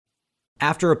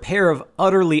After a pair of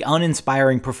utterly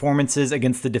uninspiring performances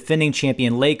against the defending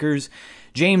champion Lakers,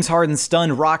 James Harden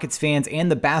stunned Rockets fans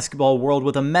and the basketball world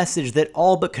with a message that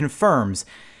all but confirms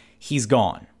he's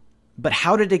gone. But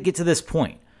how did it get to this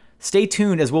point? Stay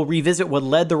tuned as we'll revisit what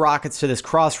led the Rockets to this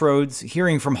crossroads,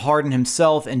 hearing from Harden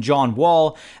himself and John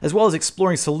Wall, as well as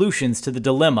exploring solutions to the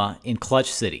dilemma in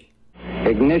Clutch City.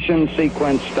 Ignition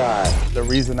sequence start. The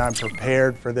reason I'm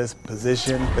prepared for this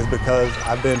position is because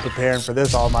I've been preparing for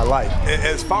this all my life.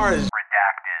 As far as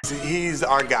Redacted, he's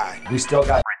our guy. We still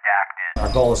got Redacted. Our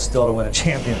goal is still to win a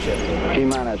championship.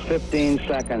 T-minus 15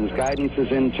 seconds. Guidance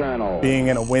is internal. Being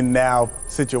in a win-now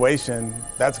situation,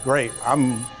 that's great.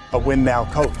 I'm a win-now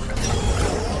coach. 6,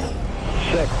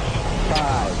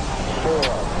 5, 4,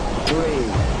 3,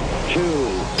 2,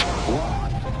 1.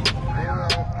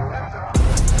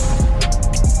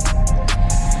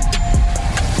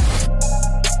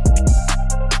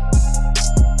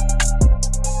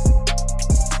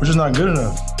 We're just not good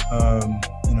enough.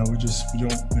 We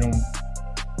don't.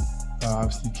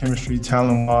 Obviously, chemistry,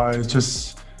 talent-wise,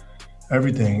 just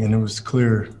everything, and it was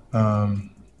clear.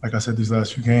 Like I said, these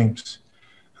last few games,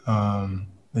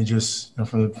 they just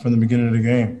from the beginning of the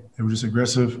game, they were just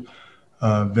aggressive.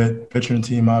 Veteran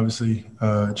team, obviously,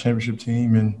 championship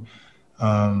team, and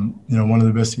one of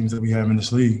the best teams that we have in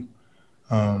this league.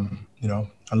 I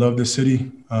love this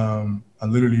city. I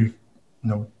literally,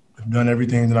 have done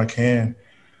everything that I can.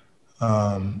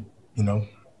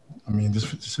 This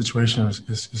situation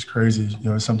is crazy.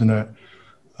 It's something that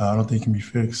I don't think can be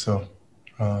fixed. So,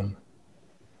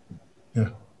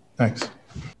 thanks.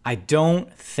 I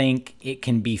don't think it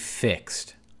can be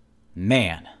fixed.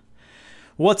 Man.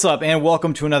 What's up, and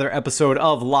welcome to another episode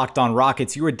of Locked On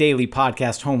Rockets, your daily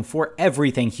podcast home for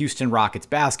everything Houston Rockets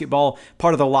basketball,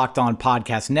 part of the Locked On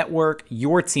Podcast Network,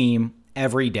 your team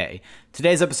every day.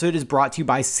 Today's episode is brought to you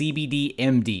by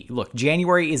CBD-MD. Look,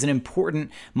 January is an important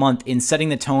month in setting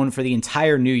the tone for the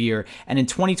entire new year, and in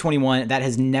 2021, that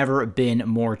has never been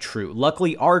more true.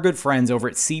 Luckily, our good friends over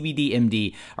at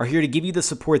CBD-MD are here to give you the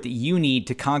support that you need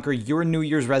to conquer your New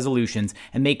Year's resolutions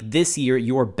and make this year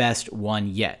your best one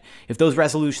yet. If those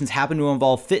resolutions happen to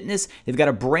involve fitness, they've got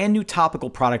a brand new topical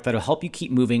product that'll help you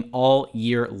keep moving all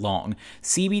year long.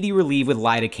 CBD Relieve with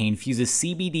Lidocaine fuses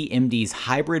CBD-MD's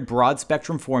hybrid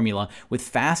broad-spectrum formula with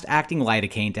fast-acting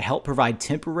lidocaine to help provide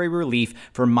temporary relief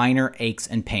for minor aches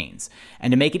and pains. And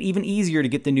to make it even easier to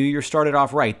get the new year started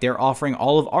off right, they're offering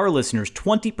all of our listeners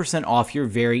 20% off your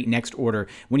very next order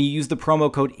when you use the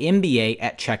promo code MBA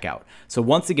at checkout. So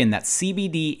once again, that's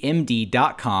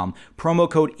CBDMD.com, promo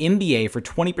code MBA for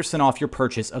 20% off your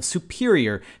purchase of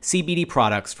superior CBD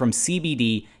products from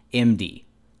CBD-MD.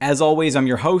 As always, I'm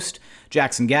your host,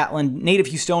 Jackson Gatlin, native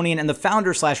Houstonian and the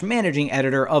founder/managing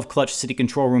editor of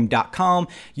ClutchCityControlRoom.com,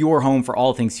 your home for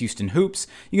all things Houston hoops.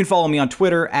 You can follow me on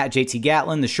Twitter at JT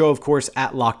Gatlin, the show, of course,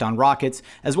 at Locked On Rockets,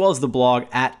 as well as the blog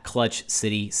at Clutch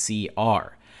City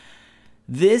CR.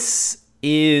 This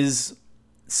is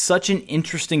such an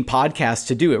interesting podcast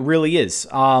to do. It really is.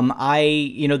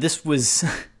 This was,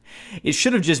 it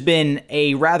should have just been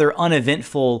a rather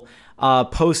uneventful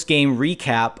post-game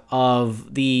recap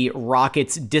of the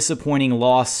Rockets' disappointing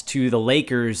loss to the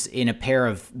Lakers in a pair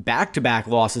of back-to-back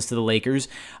losses to the Lakers.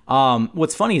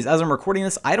 What's funny is, as I'm recording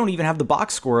this, I don't even have the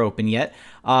box score open yet.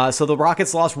 So the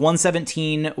Rockets lost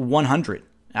 117-100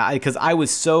 because I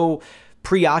was so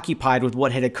preoccupied with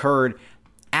what had occurred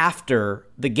after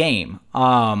the game.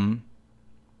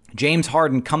 James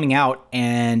Harden coming out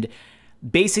and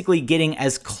basically getting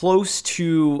as close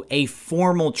to a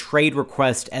formal trade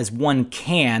request as one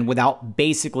can without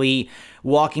basically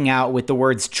walking out with the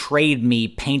words "trade me"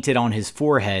 painted on his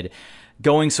forehead,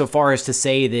 going so far as to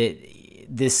say that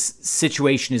this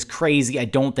situation is crazy, I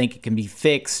don't think it can be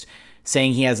fixed,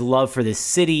 saying he has love for this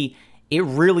city. It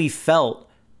really felt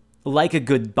like a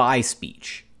goodbye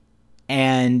speech.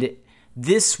 And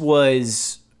this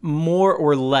was more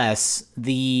or less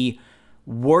the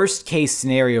worst case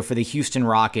scenario for the Houston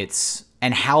Rockets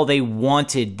and how they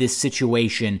wanted this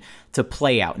situation to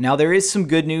play out. Now, there is some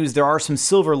good news. There are some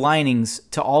silver linings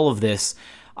to all of this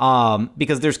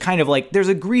because there's there's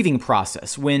a grieving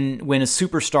process when a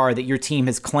superstar that your team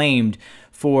has claimed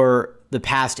for the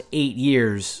past 8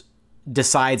 years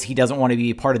decides he doesn't want to be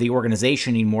a part of the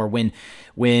organization anymore,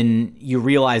 when you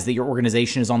realize that your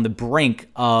organization is on the brink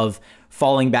of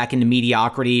falling back into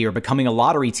mediocrity or becoming a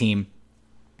lottery team.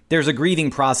 There's a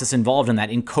grieving process involved in that,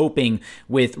 in coping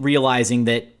with realizing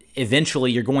that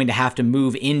eventually you're going to have to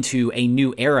move into a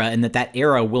new era, and that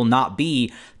era will not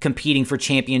be competing for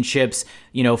championships,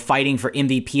 fighting for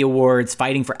MVP awards,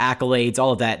 fighting for accolades,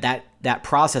 all of that. That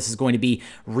process is going to be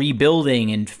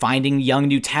rebuilding and finding young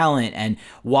new talent and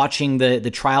watching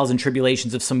the trials and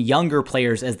tribulations of some younger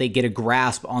players as they get a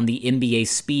grasp on the NBA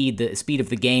speed, the speed of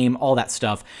the game, all that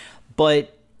stuff.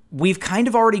 But we've kind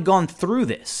of already gone through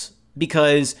this,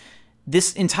 because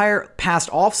this entire past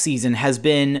offseason has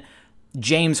been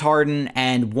James Harden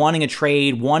and wanting a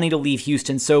trade, wanting to leave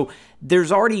Houston. So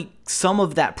there's already some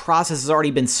of that process has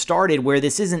already been started, where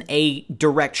this isn't a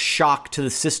direct shock to the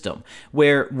system,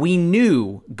 where we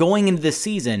knew going into this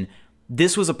season,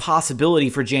 this was a possibility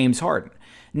for James Harden.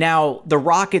 Now, the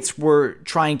Rockets were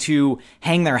trying to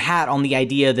hang their hat on the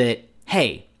idea that,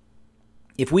 hey,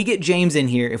 if we get James in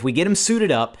here, if we get him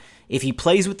suited up, if he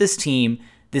plays with this team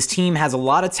has a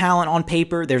lot of talent on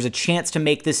paper. There's a chance to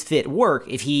make this fit work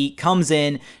if he comes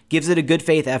in, gives it a good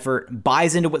faith effort,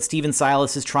 buys into what Steven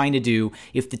Silas is trying to do.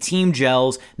 If the team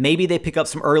gels, maybe they pick up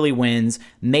some early wins.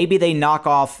 Maybe they knock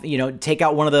off, take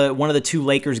out one of the two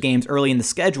Lakers games early in the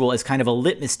schedule as kind of a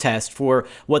litmus test for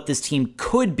what this team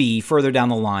could be further down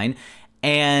the line.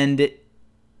 And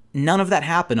none of that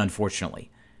happened,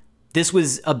 unfortunately. This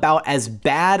was about as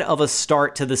bad of a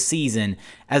start to the season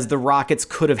as the Rockets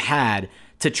could have had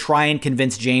to try and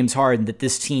convince James Harden that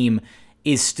this team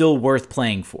is still worth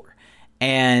playing for.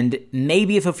 And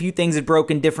maybe if a few things had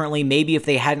broken differently, maybe if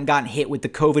they hadn't gotten hit with the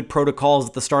COVID protocols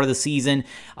at the start of the season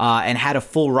and had a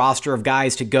full roster of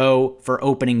guys to go for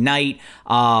opening night,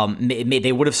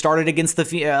 they would have started against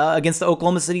the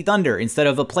Oklahoma City Thunder instead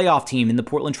of a playoff team in the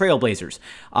Portland Trail Blazers.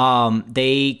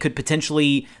 They could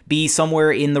potentially be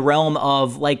somewhere in the realm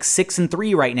of like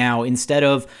 6-3 right now instead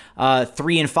of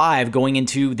 3-5 going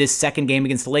into this second game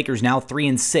against the Lakers, now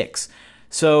 3-6.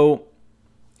 So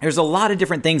there's a lot of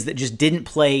different things that just didn't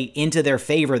play into their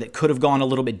favor that could have gone a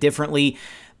little bit differently.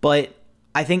 But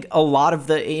I think a lot of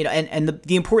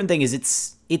the important thing is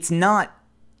it's not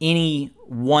any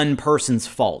one person's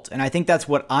fault. And I think that's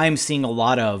what I'm seeing a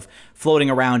lot of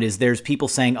floating around is there's people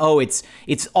saying, oh, it's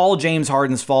all James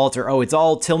Harden's fault, or oh, it's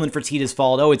all Tillman Fertitta's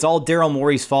fault, oh, it's all Daryl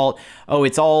Morey's fault, oh,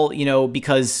 it's all,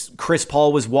 because Chris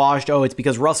Paul was washed, oh, it's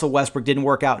because Russell Westbrook didn't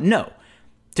work out. No.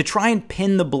 To try and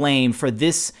pin the blame for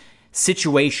this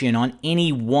situation on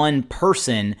any one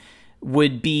person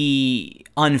would be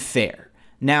unfair.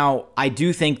 Now, I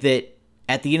do think that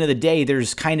at the end of the day,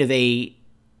 there's kind of a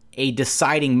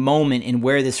deciding moment in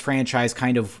where this franchise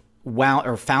kind of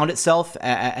found itself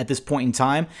at this point in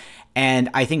time. And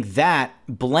I think that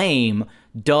blame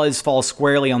does fall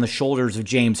squarely on the shoulders of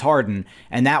James Harden,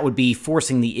 and that would be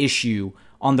forcing the issue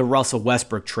on the Russell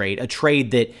Westbrook trade, a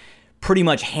trade that pretty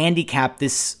much handicapped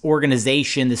this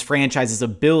organization, this franchise's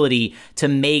ability to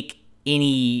make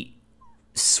any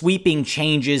sweeping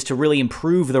changes to really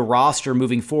improve the roster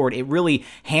moving forward. It really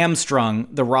hamstrung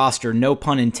the roster, no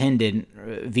pun intended,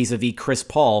 vis-a-vis Chris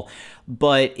Paul,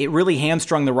 but it really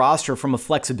hamstrung the roster from a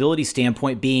flexibility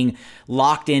standpoint, being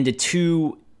locked into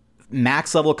two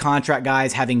max-level contract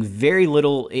guys, having very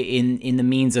little in the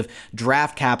means of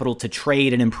draft capital to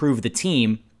trade and improve the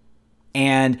team.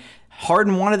 And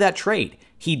Harden wanted that trade.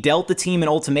 He dealt the team an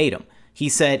ultimatum. He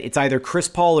said, it's either Chris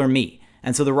Paul or me.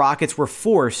 And so the Rockets were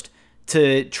forced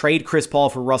to trade Chris Paul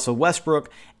for Russell Westbrook,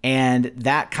 and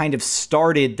that kind of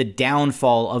started the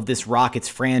downfall of this Rockets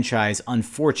franchise,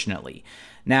 unfortunately.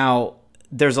 Now,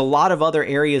 there's a lot of other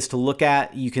areas to look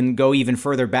at. You can go even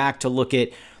further back to look at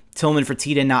Tillman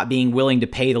Fertitta not being willing to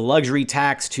pay the luxury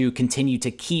tax to continue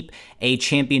to keep a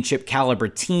championship caliber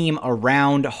team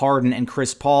around Harden and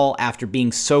Chris Paul after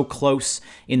being so close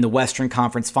in the Western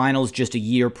Conference Finals just a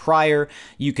year prior.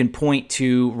 You can point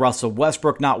to Russell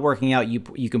Westbrook not working out.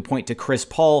 You can point to Chris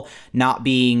Paul not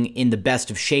being in the best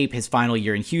of shape his final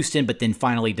year in Houston, but then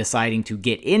finally deciding to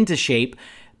get into shape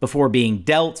before being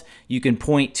dealt. You can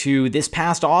point to this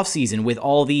past offseason with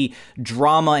all the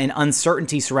drama and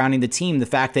uncertainty surrounding the team, the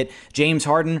fact that James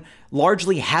Harden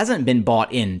largely hasn't been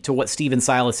bought in to what Steven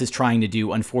Silas is trying to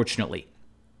do, unfortunately.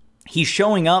 He's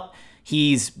showing up,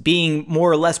 he's being more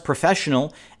or less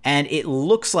professional, and it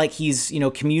looks like he's,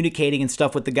 communicating and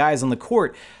stuff with the guys on the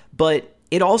court, but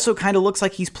it also kind of looks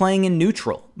like he's playing in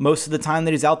neutral most of the time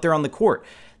that he's out there on the court.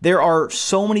 There are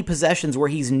so many possessions where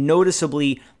he's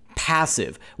noticeably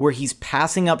passive, where he's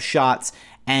passing up shots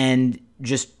and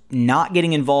just not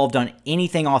getting involved on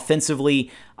anything offensively.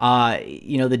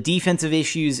 The defensive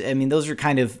issues, those are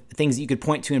kind of things that you could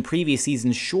point to in previous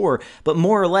seasons, sure, but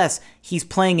more or less, he's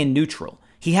playing in neutral.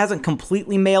 He hasn't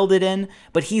completely mailed it in,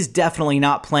 but he's definitely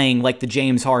not playing like the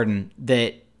James Harden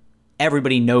that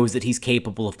everybody knows that he's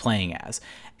capable of playing as.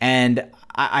 And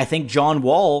I think John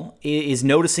Wall is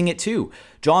noticing it too.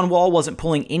 John Wall wasn't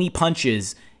pulling any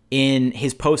punches in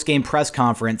his post-game press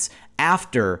conference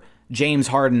after James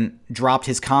Harden dropped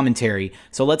his commentary.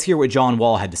 So let's hear what John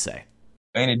Wall had to say.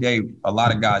 At the end of the day, a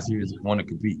lot of guys here want to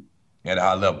compete at a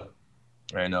high level.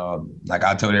 And like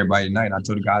I told everybody tonight, and I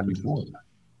told the guys before,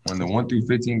 when the 1 through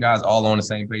 15 guys all on the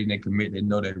same page and they commit, they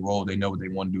know their role, they know what they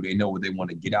want to do, they know what they want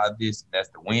to get out of this, and that's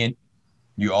the win,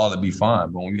 you all will be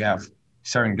fine. But when you have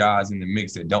certain guys in the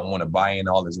mix that don't want to buy in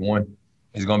all as one,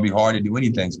 it's going to be hard to do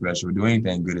anything special, do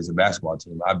anything good as a basketball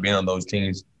team. I've been on those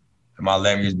teams. In my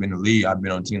 11 years been in the league, I've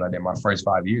been on a team like that my first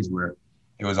 5 years where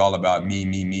it was all about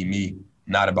me,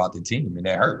 not about the team, and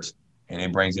that hurts. And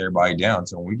it brings everybody down.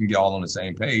 So when we can get all on the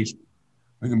same page,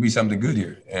 we can be something good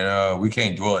here. And we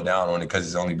can't dwell it down on it because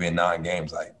it's only been 9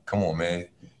 games. Like, come on, man.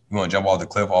 You want to jump off the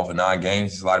cliff off of 9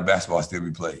 games? There's a lot of basketball still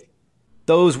be played.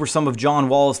 Those were some of John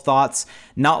Wall's thoughts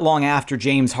not long after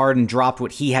James Harden dropped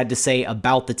what he had to say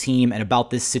about the team and about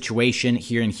this situation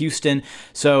here in Houston.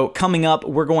 So coming up,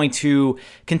 we're going to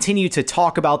continue to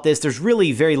talk about this. There's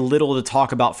really very little to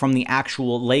talk about from the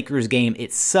actual Lakers game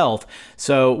itself.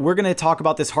 So we're going to talk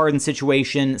about this Harden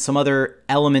situation, some other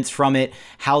elements from it,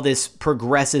 how this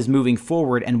progresses moving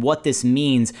forward, and what this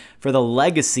means for the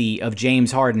legacy of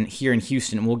James Harden here in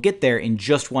Houston. And we'll get there in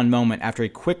just one moment after a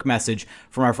quick message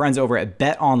from our friends over at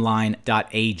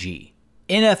betonline.ag.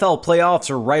 NFL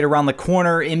playoffs are right around the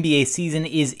corner. NBA season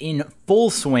is in full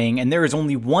swing, and there is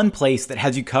only one place that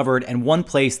has you covered and one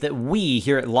place that we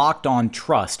here at Locked On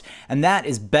trust, and that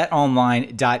is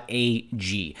betonline.ag.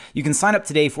 You can sign up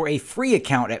today for a free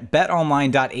account at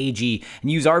betonline.ag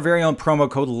and use our very own promo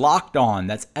code Locked On.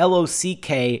 That's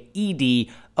LOCKEDON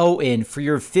for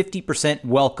your 50%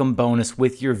 welcome bonus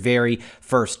with your very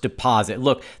first deposit.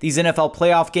 Look, these NFL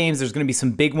playoff games, there's going to be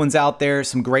some big ones out there,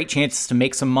 some great chances to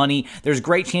make some money. There's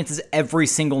great chances every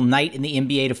single night in the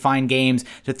NBA to find games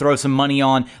to throw some money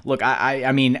on. Look,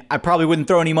 I mean, I probably wouldn't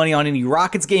throw any money on any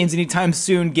Rockets games anytime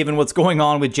soon, given what's going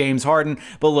on with James Harden.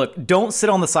 But look, don't sit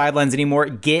on the sidelines anymore.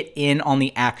 Get in on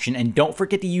the action, and don't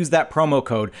forget to use that promo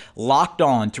code Locked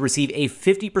On to receive a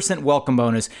 50% welcome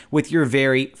bonus with your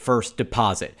very first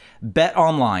deposit. Bet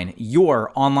Online,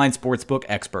 your online sportsbook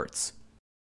experts.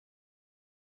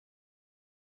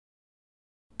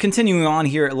 Continuing on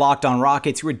here at Locked On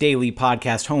Rockets, your daily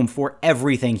podcast home for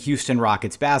everything Houston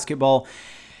Rockets basketball,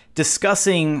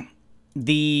 discussing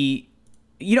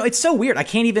it's so weird. I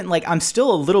can't even, I'm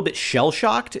still a little bit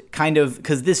shell-shocked, kind of,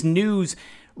 because this news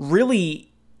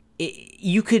really,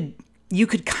 you could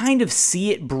kind of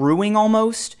see it brewing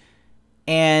almost,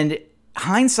 and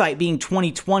hindsight being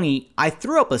 2020, I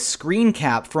threw up a screen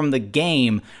cap from the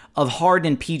game of Harden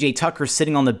and PJ Tucker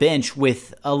sitting on the bench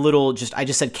with a little, I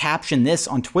just said caption this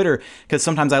on Twitter, because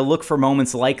sometimes I look for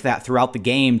moments like that throughout the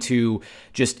game to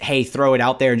just, hey, throw it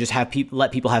out there and just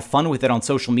let people have fun with it on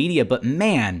social media. But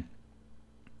man,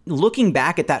 looking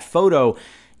back at that photo,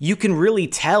 you can really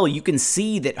tell, you can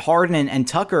see that Harden and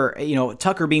Tucker,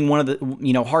 Tucker being one of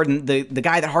the, Harden, the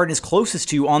guy that Harden is closest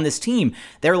to on this team,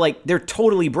 they're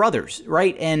totally brothers,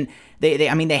 right? And they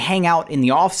hang out in the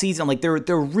offseason,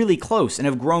 they're really close and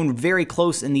have grown very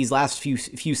close in these last few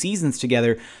seasons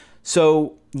together.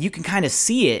 So you can kind of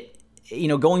see it,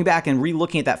 going back and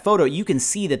re-looking at that photo, you can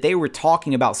see that they were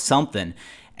talking about something.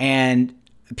 And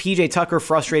PJ Tucker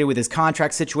frustrated with his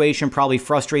contract situation, probably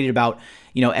frustrated about,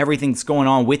 everything that's going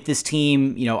on with this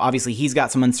team. Obviously he's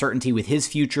got some uncertainty with his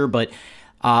future, but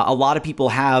a lot of people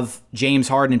have James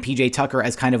Harden and PJ Tucker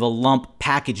as kind of a lump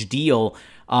package deal.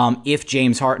 If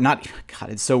James Harden,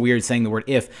 it's so weird saying the word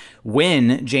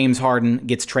when James Harden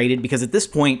gets traded, because at this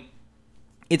point,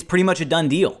 it's pretty much a done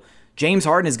deal. James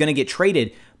Harden is going to get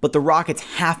traded, but the Rockets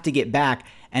have to get back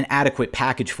an adequate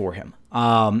package for him.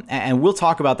 And we'll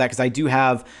talk about that because I do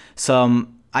have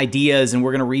some ideas, and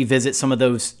we're going to revisit some of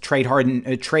those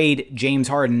trade James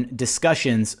Harden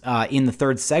discussions in the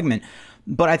third segment.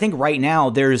 But I think right now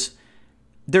there's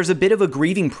a bit of a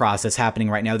grieving process happening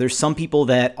right now. There's some people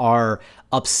that are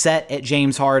upset at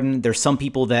James Harden. There's some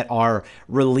people that are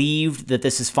relieved that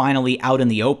this is finally out in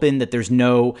the open, that there's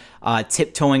no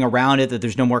tiptoeing around it, that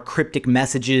there's no more cryptic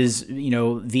messages,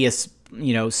 via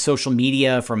social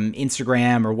media from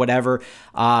Instagram or whatever,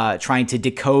 trying to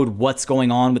decode what's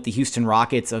going on with the Houston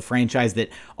Rockets, a franchise that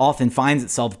often finds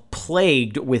itself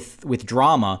plagued with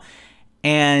drama.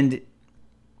 And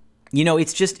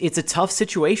it's a tough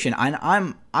situation.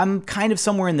 I'm kind of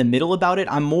somewhere in the middle about it.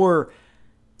 I'm more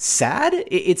sad.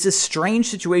 It's a strange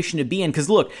situation to be in, because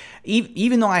look,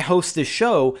 even though I host this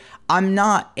show, I'm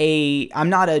not a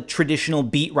traditional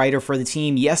beat writer for the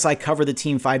team. Yes, I cover the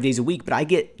team 5 days a week, but I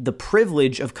get the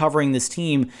privilege of covering this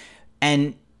team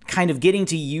and kind of getting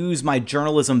to use my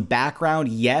journalism background,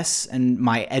 yes, and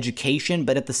my education,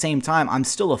 but at the same time, I'm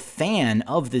still a fan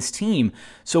of this team.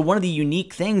 So one of the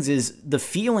unique things is the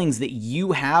feelings that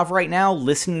you have right now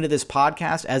listening to this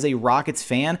podcast as a Rockets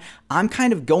fan. I'm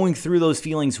kind of going through those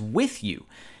feelings with you.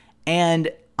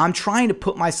 And I'm trying to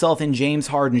put myself in James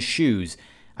Harden's shoes.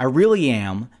 I really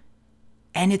am.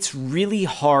 And it's really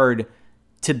hard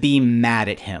to be mad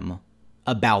at him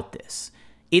about this.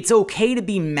 It's okay to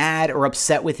be mad or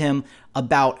upset with him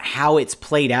about how it's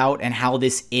played out and how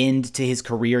this end to his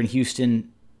career in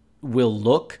Houston will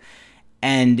look.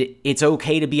 And it's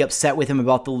okay to be upset with him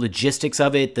about the logistics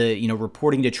of it, the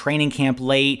reporting to training camp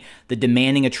late, the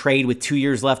demanding a trade with 2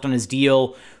 years left on his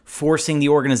deal, forcing the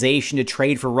organization to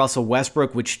trade for Russell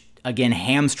Westbrook, which again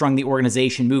hamstrung the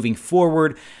organization moving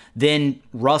forward. Then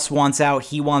Russ wants out,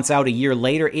 he wants out a year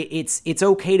later. It's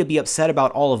okay to be upset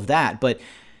about all of that, but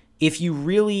if you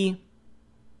really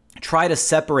try to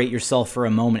separate yourself for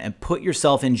a moment and put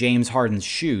yourself in James Harden's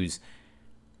shoes,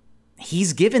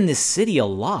 he's given this city a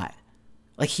lot.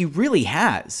 Like, he really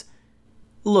has.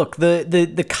 Look,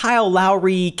 the Kyle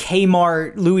Lowry,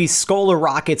 Kmart, Louis Scola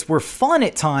Rockets were fun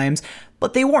at times,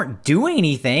 but they weren't doing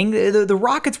anything. The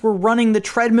Rockets were running the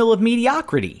treadmill of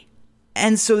mediocrity.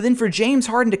 And so then for James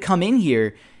Harden to come in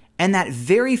here and that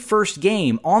very first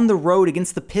game on the road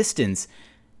against the Pistons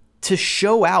to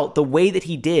show out the way that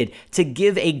he did, to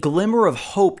give a glimmer of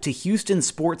hope to Houston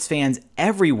sports fans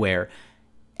everywhere,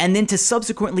 and then to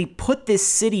subsequently put this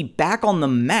city back on the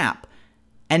map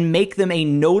and make them a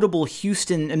notable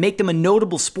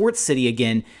sports city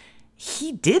again,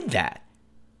 he did that.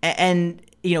 And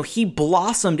he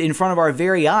blossomed in front of our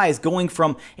very eyes, going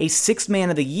from a sixth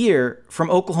man of the year from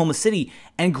Oklahoma City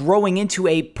and growing into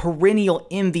a perennial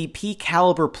MVP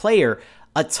caliber player,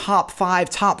 a top 5,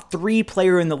 top 3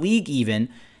 player in the league even.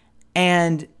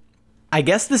 And I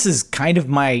guess this is kind of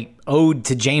my ode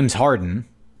to James Harden.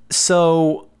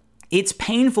 So it's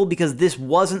painful because this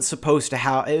wasn't supposed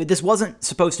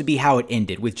to be how it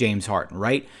ended with James Harden,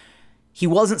 right? He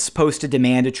wasn't supposed to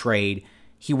demand a trade.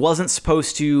 He wasn't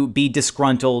supposed to be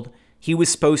disgruntled. He was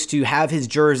supposed to have his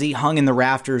jersey hung in the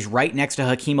rafters right next to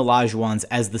Hakeem Olajuwon's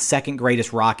as the second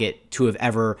greatest Rocket to have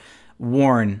ever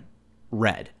worn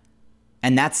red.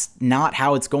 And that's not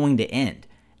how it's going to end.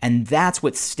 And that's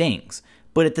what stings.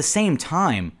 But at the same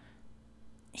time,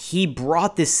 he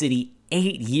brought this city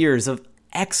 8 years of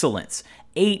excellence,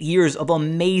 8 years of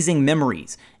amazing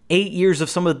memories, 8 years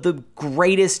of some of the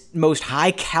greatest, most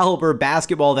high caliber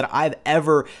basketball that I've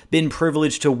ever been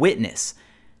privileged to witness.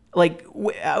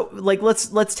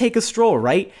 Let's take a stroll,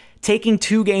 right? Taking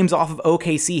 2 games off of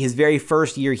OKC his very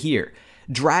first year here,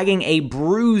 dragging a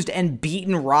bruised and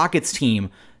beaten Rockets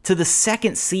team to the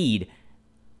 2nd seed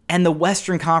and the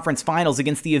Western Conference Finals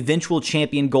against the eventual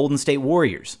champion Golden State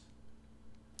Warriors,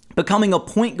 becoming a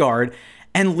point guard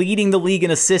and leading the league in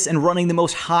assists and running the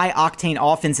most high-octane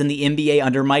offense in the NBA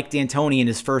under Mike D'Antoni in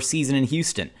his first season in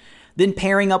Houston. Then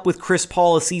pairing up with Chris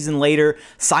Paul a season later,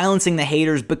 silencing the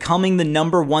haters, becoming the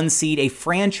number 1 seed, a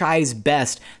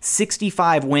franchise-best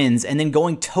 65 wins, and then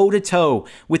going toe-to-toe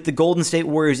with the Golden State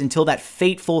Warriors until that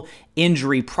fateful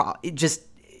injury, just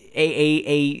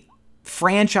a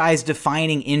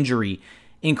franchise-defining injury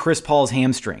in Chris Paul's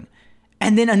hamstring.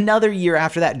 And then another year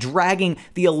after that, dragging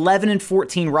the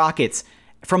 11-14 Rockets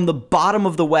from the bottom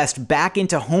of the West back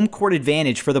into home court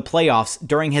advantage for the playoffs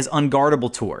during his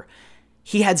Unguardable tour.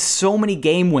 He had so many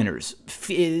game winners.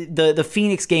 The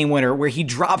Phoenix game winner where he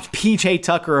dropped PJ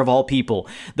Tucker of all people.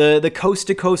 The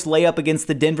coast-to-coast layup against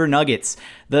the Denver Nuggets.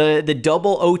 The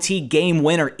double OT game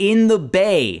winner in the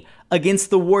Bay against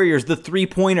the Warriors, the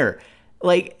three-pointer.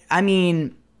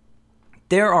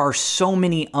 There are so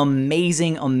many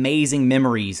amazing, amazing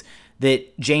memories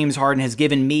that James Harden has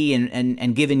given me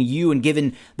and given you and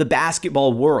given the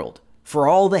basketball world. For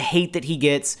all the hate that he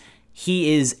gets,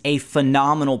 he is a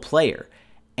phenomenal player.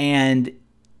 And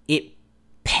it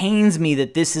pains me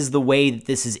that this is the way that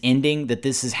this is ending, that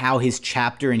this is how his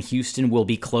chapter in Houston will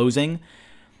be closing.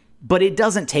 But it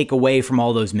doesn't take away from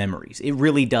all those memories. It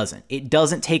really doesn't. It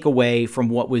doesn't take away from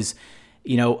what was,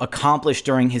 accomplished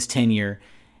during his tenure.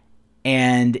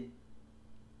 And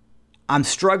I'm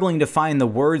struggling to find the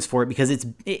words for it because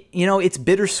it's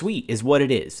bittersweet is what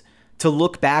it is. To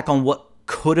look back on what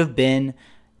could have been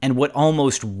and what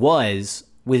almost was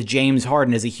with James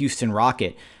Harden as a Houston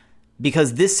Rocket.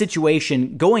 Because this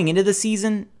situation, going into the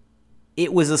season,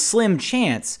 it was a slim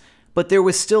chance, but there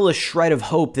was still a shred of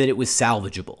hope that it was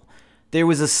salvageable. There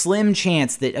was a slim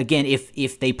chance that, again,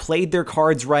 if they played their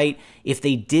cards right, if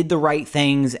they did the right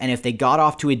things, and if they got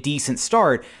off to a decent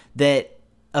start, that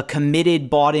a committed,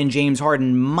 bought-in James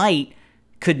Harden might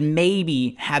could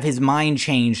maybe have his mind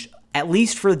changed, at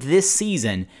least for this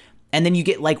season, and then you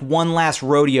get like one last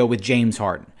rodeo with James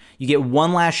Harden. You get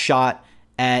one last shot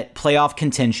at playoff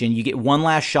contention. You get one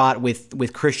last shot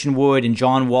with Christian Wood and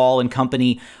John Wall and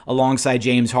company alongside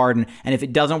James Harden. And if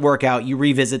it doesn't work out, you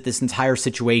revisit this entire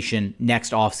situation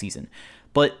next offseason.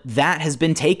 But that has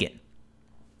been taken.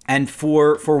 And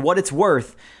for what it's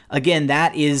worth, again,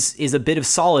 that is a bit of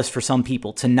solace for some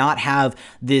people to not have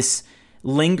this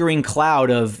lingering cloud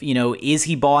of, is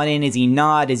he bought in? Is he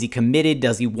not? Is he committed?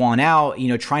 Does he want out?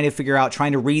 Trying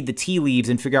to read the tea leaves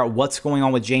and figure out what's going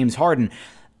on with James Harden.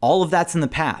 All of that's in the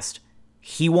past.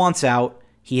 He wants out.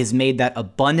 He has made that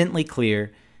abundantly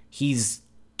clear. He's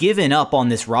given up on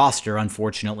this roster,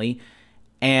 unfortunately.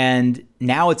 And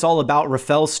now it's all about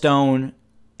Rafael Stone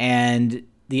and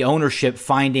the ownership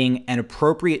finding an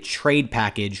appropriate trade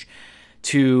package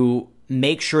to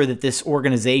make sure that this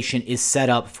organization is set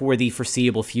up for the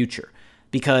foreseeable future.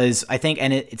 Because I think,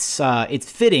 and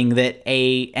it's fitting that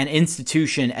an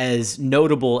institution as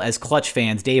notable as Clutch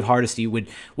fans, Dave Hardesty, would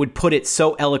put it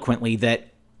so eloquently that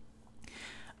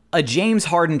a James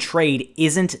Harden trade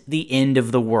isn't the end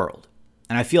of the world.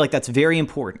 And I feel like that's very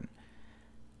important.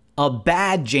 A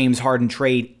bad James Harden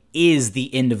trade is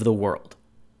the end of the world.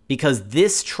 Because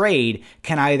this trade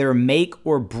can either make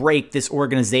or break this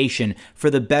organization for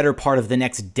the better part of the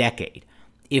next decade.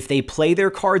 If they play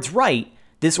their cards right,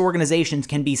 this organization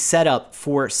can be set up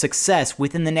for success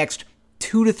within the next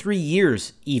 2 to 3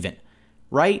 years even,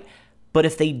 right? But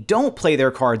if they don't play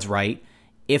their cards right,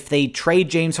 if they trade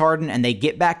James Harden and they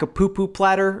get back a poo-poo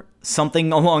platter,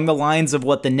 something along the lines of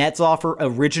what the Nets offer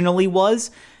originally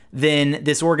was, then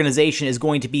this organization is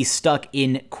going to be stuck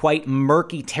in quite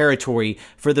murky territory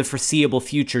for the foreseeable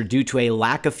future due to a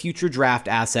lack of future draft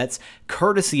assets,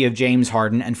 courtesy of James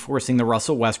Harden and forcing the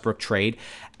Russell Westbrook trade,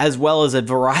 as well as a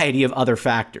variety of other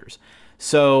factors.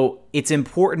 So it's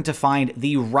important to find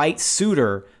the right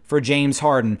suitor for James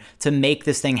Harden to make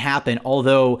this thing happen,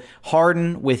 although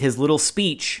Harden, with his little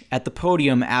speech at the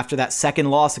podium after that second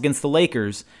loss against the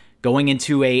Lakers, going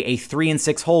into a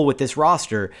 3-6 hole with this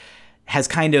roster, has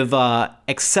kind of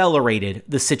accelerated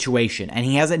the situation. And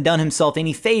he hasn't done himself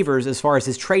any favors as far as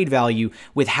his trade value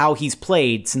with how he's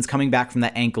played since coming back from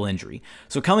that ankle injury.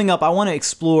 So coming up, I want to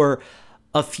explore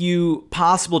a few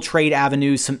possible trade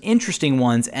avenues, some interesting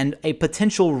ones, and a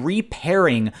potential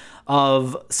repairing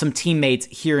of some teammates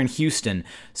here in Houston.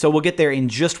 So we'll get there in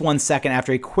just 1 second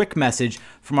after a quick message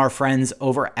from our friends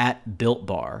over at Built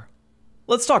Bar.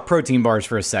 Let's talk protein bars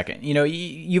for a second.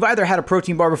 You've either had a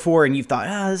protein bar before and you've thought,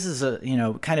 this is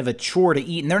kind of a chore to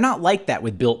eat. And they're not like that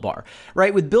with Built Bar,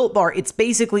 right? With Built Bar, it's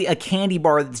basically a candy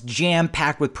bar that's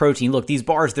jam-packed with protein. Look, these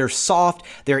bars, they're soft,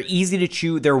 they're easy to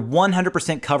chew, they're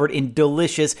 100% covered in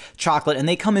delicious chocolate, and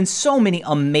they come in so many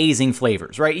amazing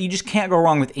flavors, right? You just can't go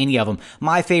wrong with any of them.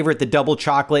 My favorite, the double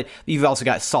chocolate. You've also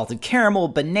got salted caramel,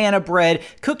 banana bread,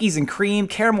 cookies and cream,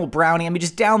 caramel brownie. I mean,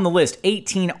 just down the list,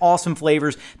 18 awesome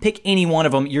flavors. Pick any one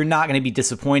of them. You're not going to be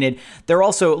disappointed. They're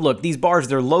also, look, these bars,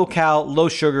 they're low cal, low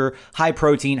sugar, high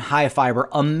protein, high fiber,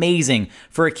 amazing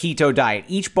for a keto diet.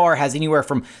 Each bar has anywhere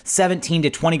from 17 to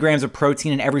 20 grams of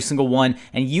protein in every single one,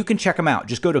 and you can check them out.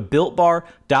 Just go to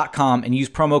BuiltBar.com and use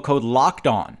promo code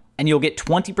LOCKEDON, and you'll get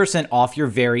 20% off your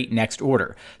very next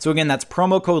order. So again, that's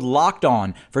promo code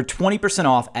LOCKEDON for 20%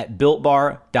 off at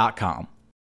BuiltBar.com.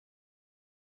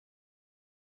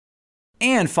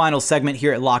 And final segment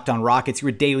here at Locked On Rockets,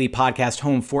 your daily podcast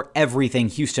home for everything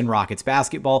Houston Rockets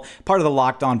basketball, part of the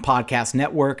Locked On Podcast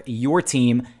Network, your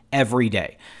team every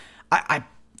day.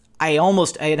 I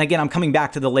almost, and again, I'm coming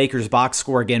back to the Lakers box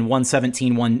score again,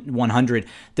 117-100.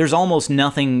 There's almost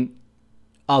nothing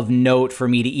of note for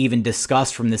me to even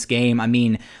discuss from this game. I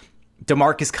mean,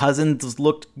 DeMarcus Cousins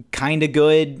looked kind of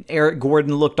good. Eric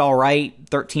Gordon looked all right.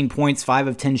 13 points, 5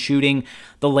 of 10 shooting.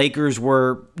 The Lakers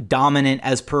were dominant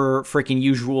as per freaking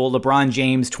usual. LeBron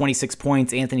James, 26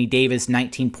 points. Anthony Davis,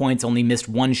 19 points. Only missed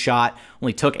one shot.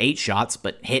 Only took 8 shots,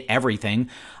 but hit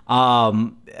everything.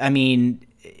 I mean,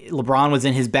 LeBron was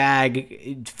in his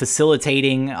bag,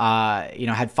 facilitating,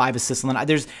 had 5 assists.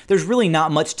 There's really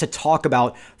not much to talk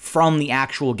about from the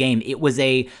actual game. It was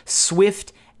a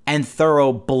swift and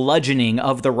thorough bludgeoning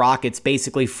of the Rockets,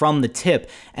 basically from the tip.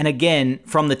 And again,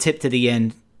 from the tip to the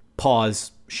end,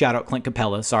 pause, shout out Clint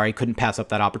Capella. Sorry, couldn't pass up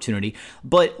that opportunity.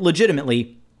 But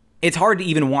legitimately, it's hard to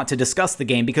even want to discuss the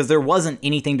game because there wasn't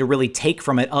anything to really take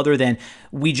from it other than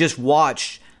we just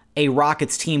watched a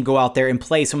Rockets team go out there and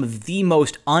play some of the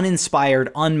most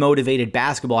uninspired, unmotivated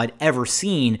basketball I'd ever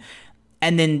seen.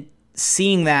 And then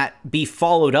seeing that be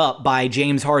followed up by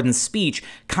James Harden's speech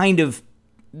kind of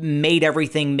made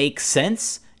everything make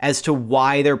sense as to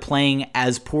why they're playing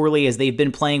as poorly as they've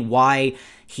been playing, why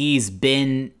he's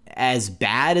been as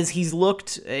bad as he's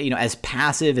looked, as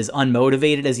passive, as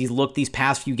unmotivated as he's looked these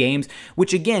past few games,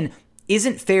 which again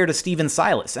isn't fair to Stephen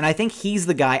Silas. And I think he's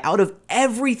the guy out of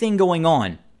everything going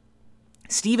on.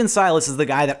 Stephen Silas is the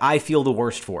guy that I feel the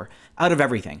worst for out of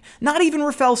everything. Not even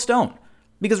Rafael Stone.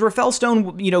 Because Rafael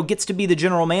Stone, gets to be the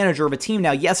general manager of a team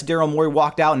now. Yes, Daryl Morey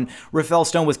walked out, and Rafael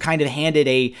Stone was kind of handed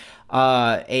a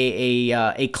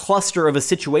cluster of a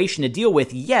situation to deal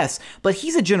with. Yes, but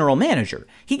he's a general manager.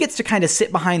 He gets to kind of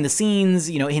sit behind the scenes,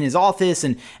 in his office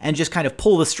and just kind of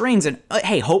pull the strings. And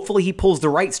hey, hopefully he pulls the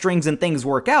right strings and things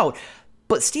work out.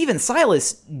 But Stephen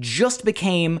Silas just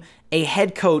became a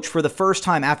head coach for the first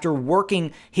time after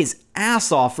working his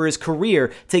ass off for his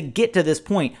career to get to this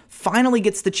point, finally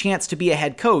gets the chance to be a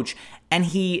head coach, and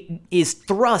he is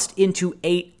thrust into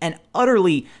an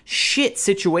utterly shit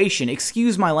situation.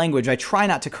 Excuse my language, I try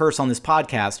not to curse on this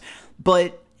podcast,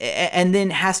 and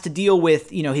then has to deal with,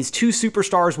 his two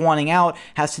superstars wanting out,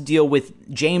 has to deal with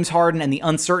James Harden and the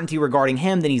uncertainty regarding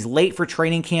him. Then he's late for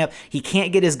training camp. He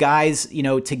can't get his guys,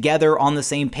 together on the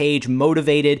same page,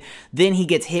 motivated. Then he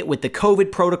gets hit with the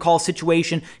COVID protocol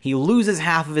situation. He loses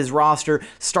half of his roster,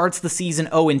 starts the season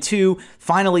 0-2.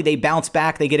 Finally, they bounce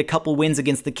back. They get a couple wins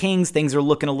against the Kings. Things are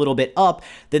looking a little bit up.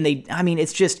 Then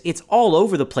it's all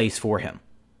over the place for him.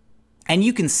 And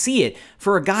you can see it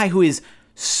for a guy who is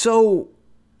so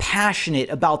passionate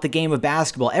about the game of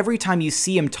basketball. Every time you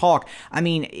see him talk,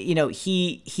 he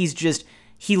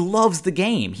loves the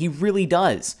game. He really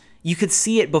does. You could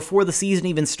see it before the season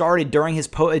even started during his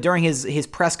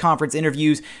press conference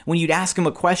interviews. When you'd ask him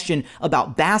a question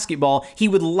about basketball, he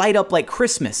would light up like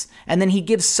Christmas. And then he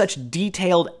gives such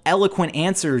detailed, eloquent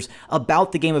answers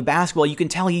about the game of basketball. You can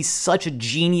tell he's such a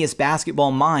genius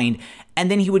basketball mind. And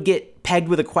then he would get pegged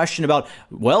with a question about,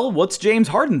 well, what's James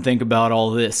Harden think about all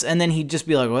this? And then he'd just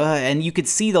be like, well, and you could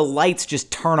see the lights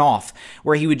just turn off,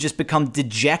 where he would just become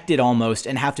dejected almost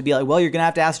and have to be like, well, you're going to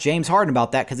have to ask James Harden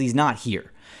about that because he's not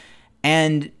here.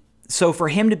 And so for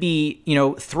him to be,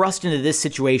 thrust into this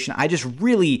situation, I just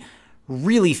really,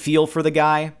 really feel for the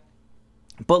guy.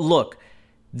 But look,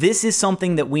 this is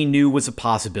something that we knew was a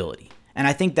possibility. And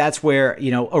I think that's where,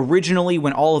 originally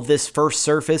when all of this first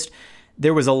surfaced,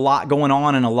 there was a lot going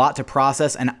on and a lot to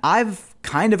process. And I've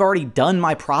kind of already done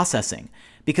my processing.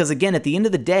 Because again, at the end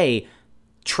of the day,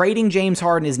 trading James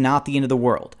Harden is not the end of the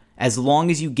world, as long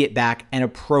as you get back an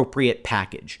appropriate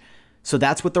package. So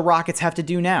that's what the Rockets have to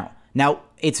do now. Now,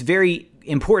 it's very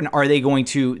important.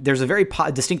 There's a very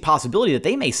distinct possibility that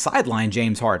they may sideline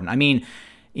James Harden.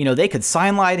 They could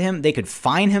sideline him. They could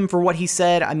fine him for what he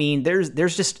said.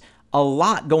 There's just a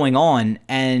lot going on.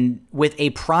 And with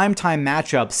a primetime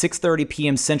matchup, 6:30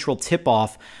 p.m. Central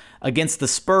tip-off against the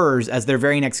Spurs as their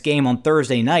very next game on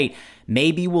Thursday night,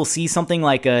 maybe we'll see something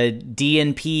like a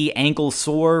DNP ankle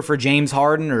sore for James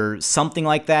Harden or something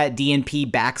like that, DNP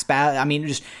back spat.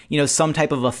 Some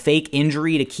type of a fake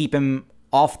injury to keep him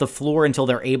off the floor until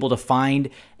they're able to find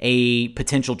a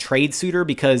potential trade suitor,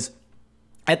 because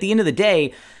at the end of the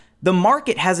day, the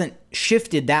market hasn't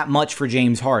shifted that much for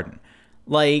James Harden.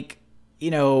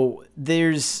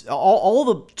 There's all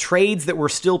the trades that were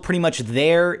still pretty much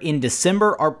there in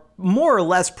December are more or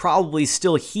less probably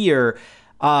still here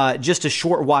just a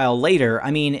short while later.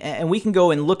 And we can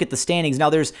go and look at the standings. Now,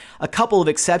 there's a couple of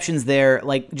exceptions there,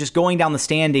 like just going down the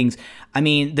standings.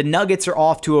 The Nuggets are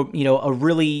off to a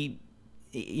really,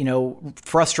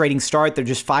 frustrating start. They're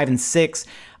just 5-6.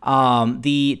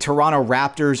 The Toronto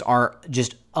Raptors are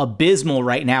just abysmal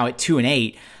right now at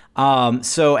 2-8.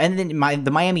 And then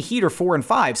the Miami Heat are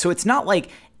 4-5. So it's not like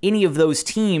any of those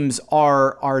teams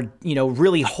are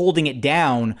really holding it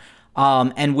down,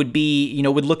 and would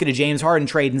look at a James Harden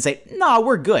trade and say, nah,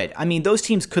 we're good. Those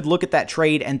teams could look at that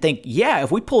trade and think, yeah,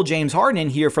 if we pull James Harden in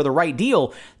here for the right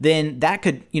deal, then that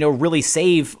could, really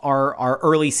save our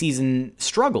early season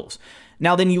struggles.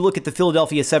 Now, then you look at the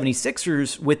Philadelphia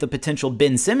 76ers with the potential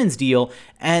Ben Simmons deal,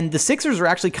 and the Sixers are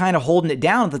actually kind of holding it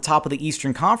down at the top of the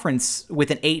Eastern Conference with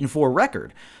an 8-4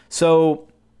 record. So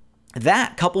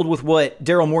that, coupled with what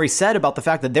Daryl Morey said about the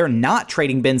fact that they're not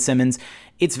trading Ben Simmons,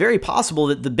 it's very possible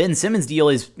that the Ben Simmons deal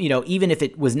is, even if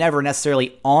it was never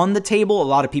necessarily on the table, a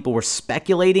lot of people were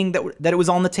speculating that it was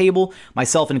on the table,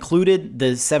 myself included.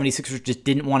 The 76ers just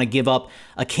didn't want to give up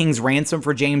a king's ransom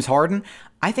for James Harden.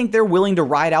 I think they're willing to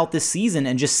ride out this season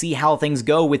and just see how things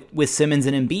go with Simmons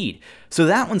and Embiid. So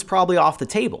that one's probably off the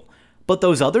table. But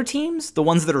those other teams, the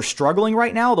ones that are struggling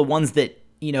right now, the ones that,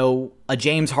 a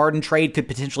James Harden trade could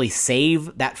potentially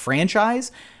save that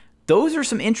franchise, those are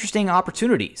some interesting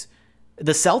opportunities.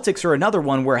 The Celtics are another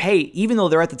one where, hey, even though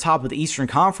they're at the top of the Eastern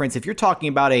Conference, if you're talking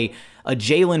about a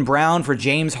Jaylen Brown for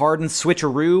James Harden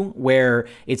switcheroo, where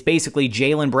it's basically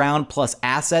Jaylen Brown plus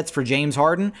assets for James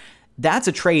Harden, that's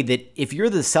a trade that if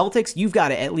you're the Celtics, you've got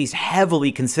to at least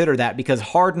heavily consider that, because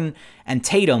Harden and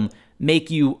Tatum make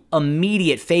you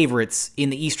immediate favorites in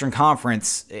the Eastern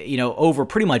Conference, over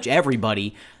pretty much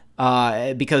everybody.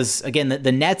 Because again,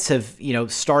 the Nets have,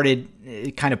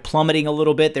 started kind of plummeting a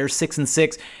little bit. They're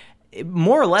 6-6.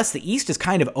 More or less, the East is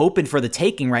kind of open for the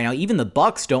taking right now. Even the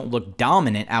Bucks don't look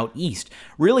dominant out East.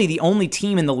 Really, the only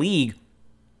team in the league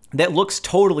that looks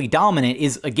totally dominant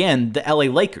is, again, the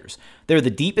LA Lakers. They're the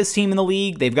deepest team in the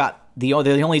league. They're the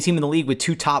only team in the league with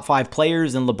 2 top 5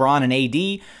 players in LeBron and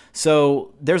AD.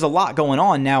 So there's a lot going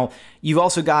on. Now, you've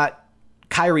also got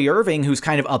Kyrie Irving, who's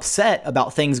kind of upset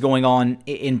about things going on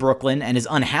in Brooklyn and is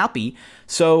unhappy.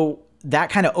 So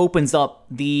that kind of opens up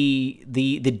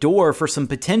the door for some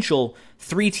potential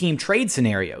 3-team trade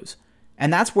scenarios.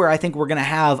 And that's where I think we're going to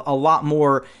have a lot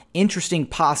more interesting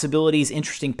possibilities,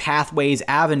 interesting pathways,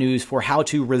 avenues for how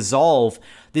to resolve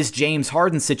this James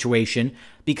Harden situation,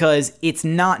 because it's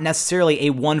not necessarily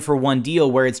a 1-for-1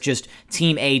 deal where it's just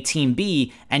team A, team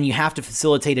B, and you have to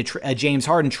facilitate a James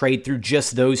Harden trade through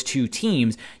just those 2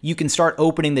 teams. You can start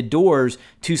opening the doors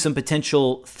to some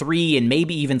potential 3 and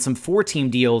maybe even some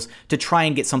 4-team deals to try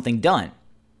and get something done.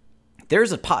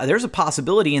 There's a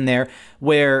possibility in there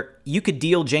where you could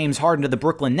deal James Harden to the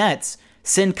Brooklyn Nets,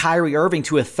 send Kyrie Irving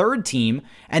to a 3rd team,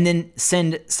 and then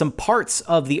send some parts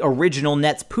of the original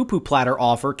Nets poo-poo platter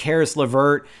offer, Karis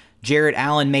LeVert, Jarrett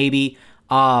Allen maybe,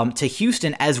 to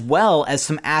Houston, as well as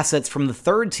some assets from the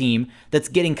 3rd team that's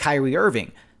getting Kyrie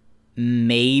Irving.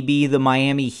 Maybe the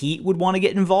Miami Heat would want to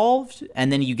get involved,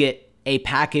 and then you get a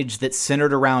package that's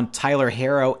centered around Tyler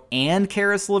Herro and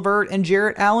Karis LeVert and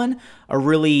Jarrett Allen, a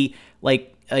really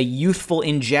a youthful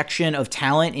injection of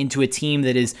talent into a team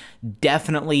that is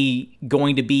definitely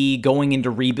going to be going into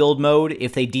rebuild mode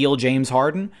if they deal James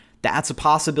Harden. That's a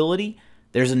possibility.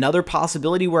 There's another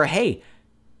possibility where, hey,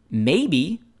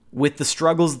 maybe with the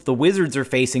struggles that the Wizards are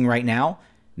facing right now,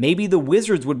 maybe the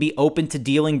Wizards would be open to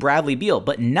dealing Bradley Beal,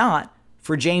 but not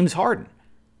for James Harden.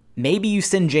 Maybe you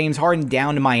send James Harden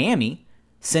down to Miami,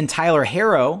 send Tyler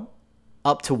Herro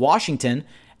up to Washington,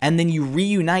 and then you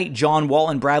reunite John Wall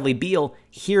and Bradley Beal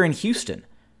here in Houston.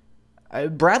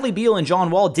 Bradley Beal and John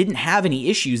Wall didn't have any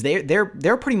issues.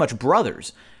 They're pretty much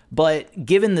brothers. But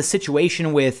given the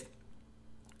situation with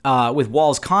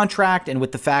Wall's contract and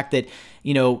with the fact that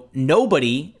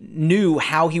nobody knew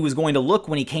how he was going to look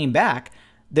when he came back,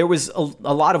 there was a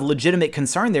lot of legitimate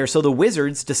concern there. So the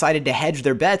Wizards decided to hedge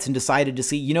their bets and decided to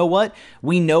see, you know what?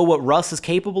 We know what Russ is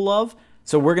capable of.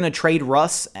 So we're going to trade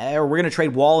Russ, or we're going to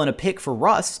trade Wall and a pick for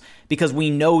Russ, because we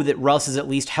know that Russ is at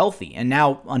least healthy. And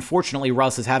now, unfortunately,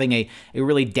 Russ is having a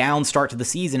really down start to the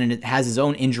season, and it has his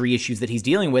own injury issues that he's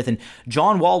dealing with. And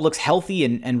John Wall looks healthy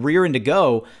and rearing to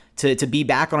go to be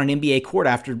back on an NBA court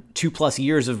after 2+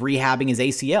 years of rehabbing his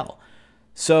ACL.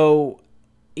 So,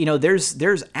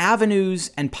 there's avenues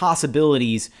and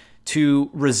possibilities to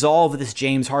resolve this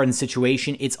James Harden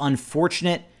situation. It's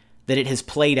unfortunate that it has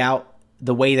played out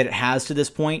the way that it has to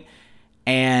this point.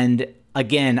 And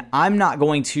again, I'm not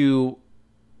going to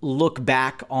look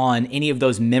back on any of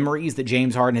those memories that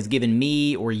James Harden has given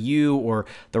me or you or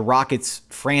the Rockets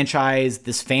franchise,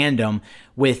 this fandom,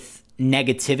 with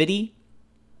negativity.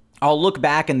 I'll look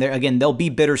back and they'll be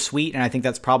bittersweet, and I think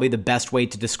that's probably the best way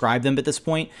to describe them at this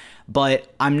point.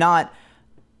 But I'm not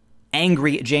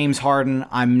angry at James Harden.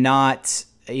 I'm not,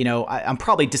 I'm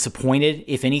probably disappointed,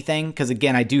 if anything, because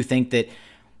again, I do think that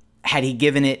had he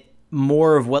given it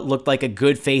more of what looked like a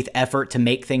good faith effort to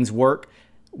make things work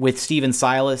with Steven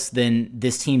Silas, then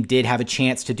this team did have a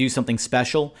chance to do something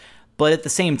special. But at the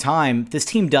same time, this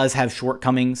team does have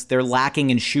shortcomings. They're lacking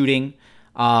in shooting.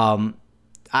 Some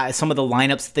of the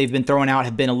lineups that they've been throwing out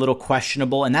have been a little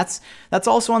questionable, and that's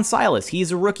also on Silas.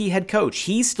 He's a rookie head coach.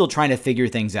 He's still trying to figure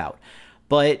things out.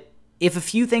 But if a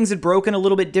few things had broken a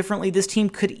little bit differently, this team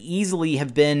could easily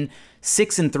have been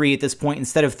 6-3 at this point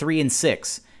instead of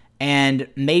 3-6. And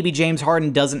maybe James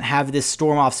Harden doesn't have this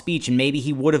storm-off speech, and maybe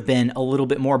he would have been a little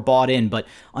bit more bought in. But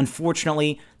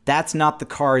unfortunately, that's not the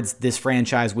cards this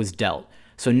franchise was dealt.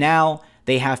 So now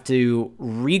they have to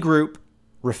regroup.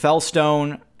 Rafael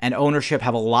Stone and ownership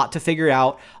have a lot to figure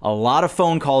out, a lot of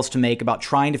phone calls to make about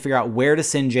trying to figure out where to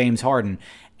send James Harden.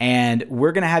 And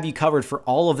we're going to have you covered for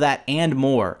all of that and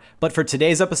more. But for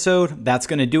today's episode, that's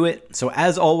going to do it. So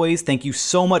as always, thank you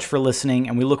so much for listening,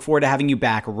 and we look forward to having you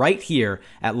back right here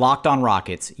at Locked On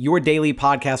Rockets, your daily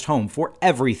podcast home for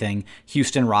everything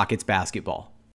Houston Rockets basketball.